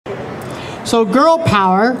So Girl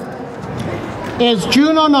Power is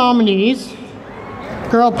JUNO nominees,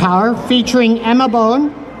 Girl Power, featuring Emma Bone,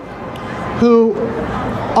 who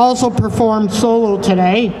also performed solo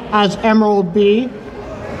today as Emerald B.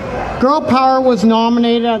 Girl Power was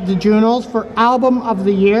nominated at the JUNOs for Album of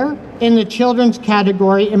the Year in the Children's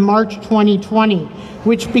category in March 2020,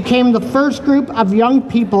 which became the first group of young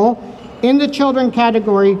people in the Children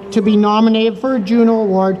category to be nominated for a JUNO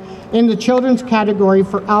Award in the Children's category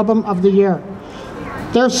for Album of the Year.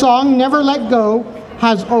 Their song, Never Let Go,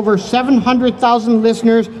 has over 700,000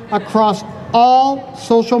 listeners across all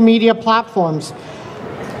social media platforms.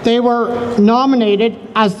 They were nominated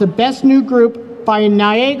as the Best New Group by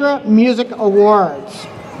Niagara Music Awards.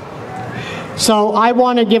 So I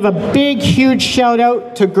want to give a big, huge shout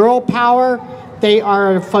out to Girl Power. They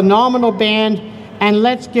are a phenomenal band, and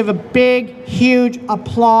let's give a big, huge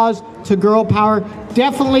applause to Girl Power.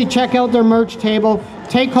 Definitely check out their merch table.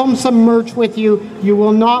 Take home some merch with you. You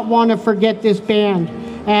will not want to forget this band,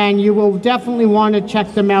 and you will definitely want to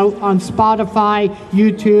check them out on Spotify,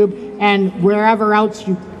 YouTube, and wherever else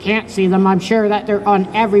you can't see them. I'm sure that they're on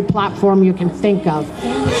every platform you can think of.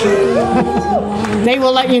 They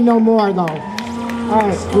will let you know more though. All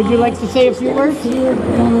right, would you like to say a few words?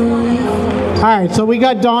 All right, so we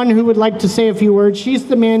got Dawn who would like to say a few words. She's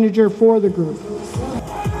the manager for the group.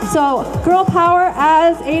 So Girl Power,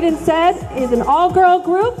 as Aiden said, is an all-girl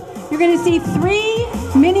group. You're going to see 3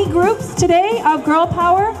 mini groups today of Girl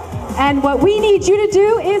Power. And what we need you to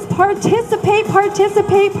do is participate,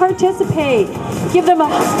 participate, participate. Give them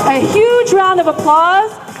a huge round of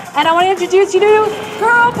applause. And I want to introduce you to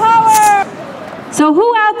Girl Power. So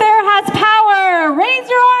who out there has power? Raise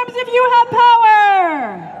your arms if you have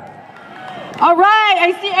power. All right,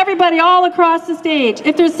 I see everybody all across the stage.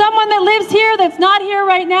 If there's someone that lives here that's not here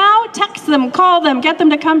right now, text them, call them, get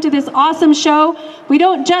them to come to this awesome show. We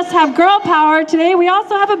don't just have Girl Power today, we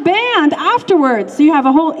also have a band afterwards, so you have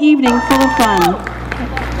a whole evening full of fun.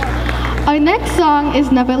 Our next song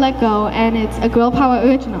is Never Let Go, and it's a Girl Power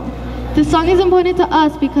original. This song is important to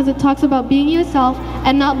us because it talks about being yourself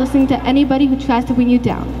and not listening to anybody who tries to bring you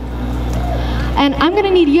down. And I'm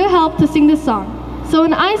gonna need your help to sing this song. So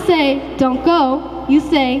when I say, don't go, you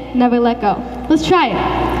say, never let go. Let's try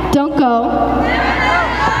it. Don't go.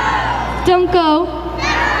 Don't go.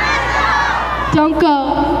 Don't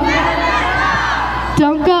go.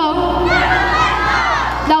 Don't go.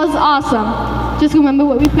 That was awesome. Just remember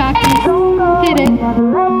what we practiced. Hit it.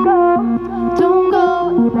 Don't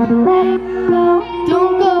go. Never let go.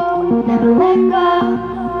 Don't go. Never let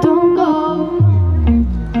go. Don't go.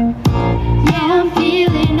 Yeah, I'm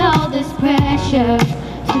feeling all this pressure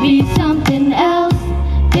to be something else.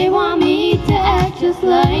 They want me to act just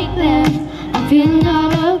like them. I'm feeling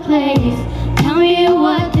out of place. Tell me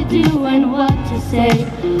what to do and what to say,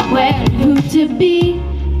 where and who to be.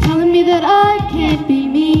 Telling me that I can't be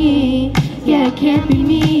me. Yeah, I can't be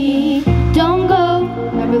me. Don't go,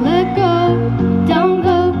 never let go. Don't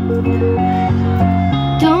go.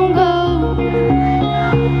 Don't go.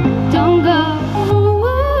 Don't go.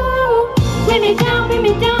 Bring me down, bring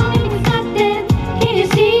me down, it was nothing. Can you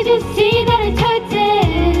see, just see that it's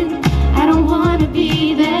hurting? I don't wanna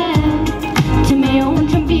be there, to my own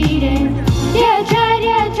drum beating. Yeah, I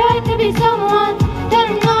tried to be someone that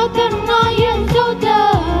I'm not, yeah, I'm so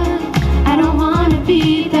done. I don't wanna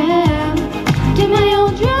be there, to my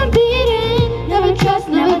own drum beating. Never trust,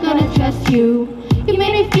 never gonna trust you. You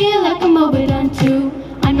made me feel like I'm overdone too.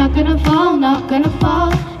 I'm not gonna fall, not gonna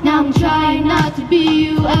fall. Now I'm trying not to be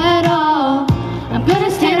you at all. I'm gonna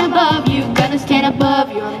stand above you, gonna stand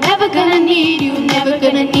above you. I'm never gonna need you, never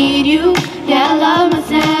gonna need you. Yeah, I love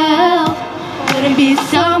myself, wouldn't be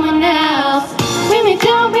someone else. Bring me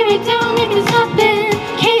down, make me something.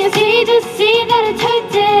 Can you see, just see that it's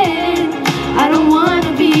hurting? I don't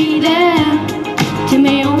wanna be there, to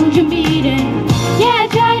my own drum beating. Yeah,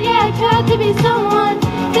 I tried to be someone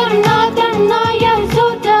that I'm not, yeah, I'm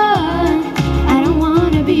so done. I don't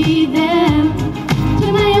wanna be there,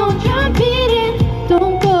 to my own drum beating.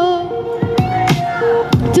 Don't go,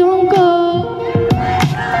 don't go,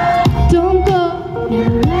 don't go,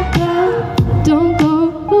 never let go. Don't go,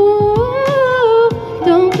 ooh,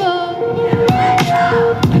 don't go.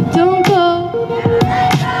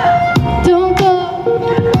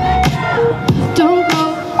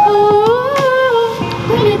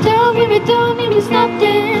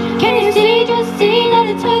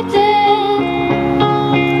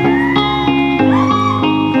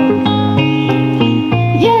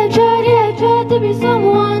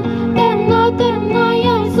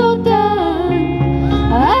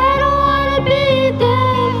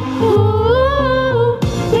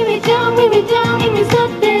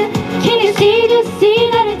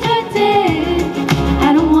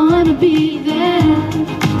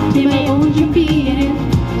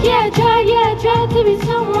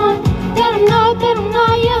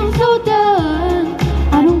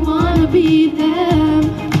 be them.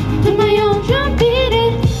 To my own drum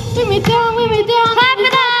beating. Bring me down, clap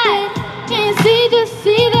it up. Can't you see, just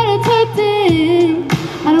see that it's hurting.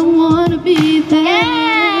 I don't wanna be them.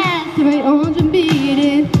 Yeah. To my own drum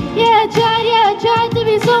beating. Yeah, I tried to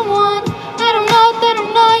be someone. I don't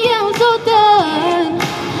know, yeah, I'm so done.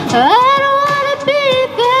 I don't wanna be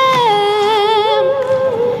them.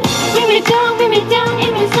 Bring me down,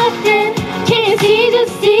 give me something. Can't you see,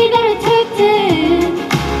 just see that it's hurting.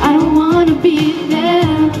 I don't wanna be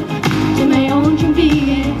them. To my own drum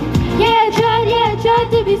beating. Yeah, I tried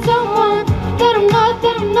to be someone. That I'm not,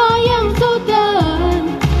 yeah, I'm so done.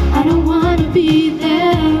 I don't wanna be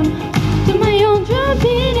them. To my own drum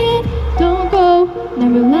beating. Don't go,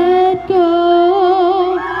 never let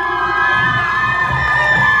go.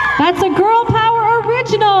 That's a Girl Power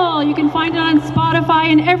original. You can find it on Spotify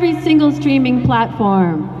and every single streaming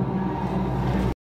platform.